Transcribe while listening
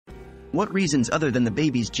What reasons other than the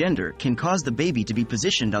baby's gender can cause the baby to be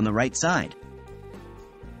positioned on the right side?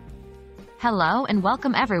 Hello and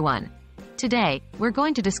welcome everyone. Today, we're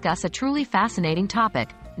going to discuss a truly fascinating topic,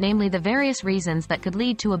 namely the various reasons that could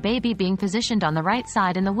lead to a baby being positioned on the right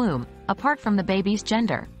side in the womb, apart from the baby's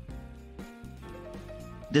gender.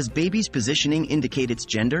 Does baby's positioning indicate its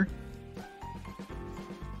gender?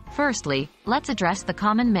 Firstly, let's address the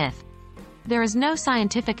common myth. There is no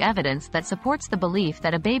scientific evidence that supports the belief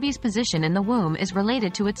that a baby's position in the womb is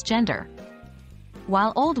related to its gender.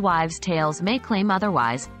 While old wives' tales may claim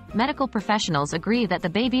otherwise, medical professionals agree that the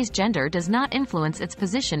baby's gender does not influence its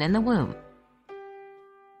position in the womb.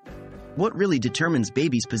 What really determines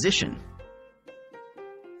baby's position?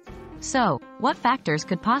 So, what factors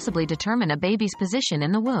could possibly determine a baby's position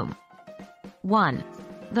in the womb? 1.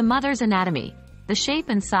 The mother's anatomy. The shape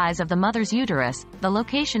and size of the mother's uterus, the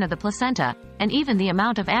location of the placenta, and even the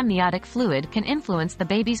amount of amniotic fluid can influence the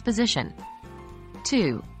baby's position.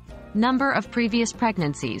 2. Number of previous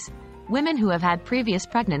pregnancies. Women who have had previous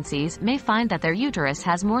pregnancies may find that their uterus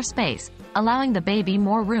has more space, allowing the baby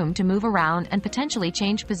more room to move around and potentially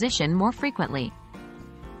change position more frequently.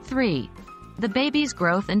 3. The baby's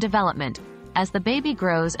growth and development. As the baby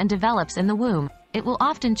grows and develops in the womb, it will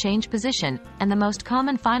often change position, and the most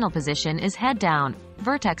common final position is head down,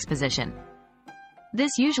 vertex position.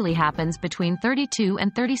 This usually happens between 32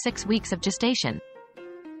 and 36 weeks of gestation.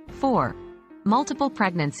 4. Multiple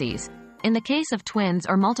pregnancies. In the case of twins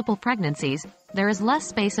or multiple pregnancies, there is less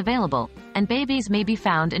space available, and babies may be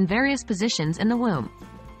found in various positions in the womb.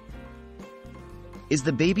 Is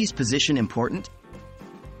the baby's position important?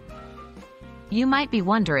 You might be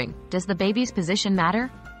wondering, does the baby's position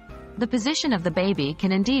matter? The position of the baby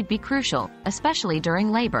can indeed be crucial, especially during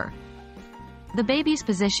labor. The baby's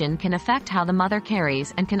position can affect how the mother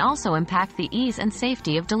carries and can also impact the ease and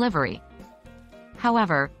safety of delivery.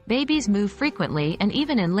 However, babies move frequently, and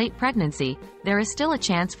even in late pregnancy, there is still a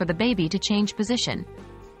chance for the baby to change position.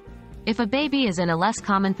 If a baby is in a less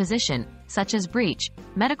common position, such as breech,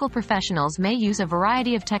 medical professionals may use a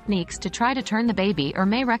variety of techniques to try to turn the baby or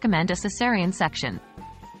may recommend a cesarean section.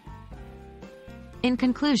 In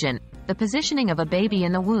conclusion, the positioning of a baby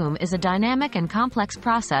in the womb is a dynamic and complex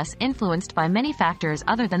process influenced by many factors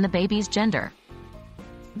other than the baby's gender.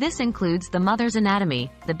 This includes the mother's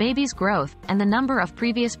anatomy, the baby's growth, and the number of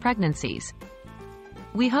previous pregnancies.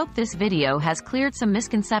 We hope this video has cleared some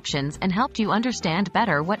misconceptions and helped you understand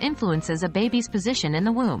better what influences a baby's position in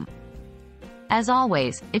the womb. As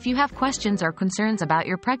always, if you have questions or concerns about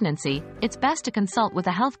your pregnancy, it's best to consult with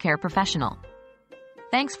a healthcare professional.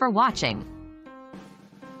 Thanks for watching.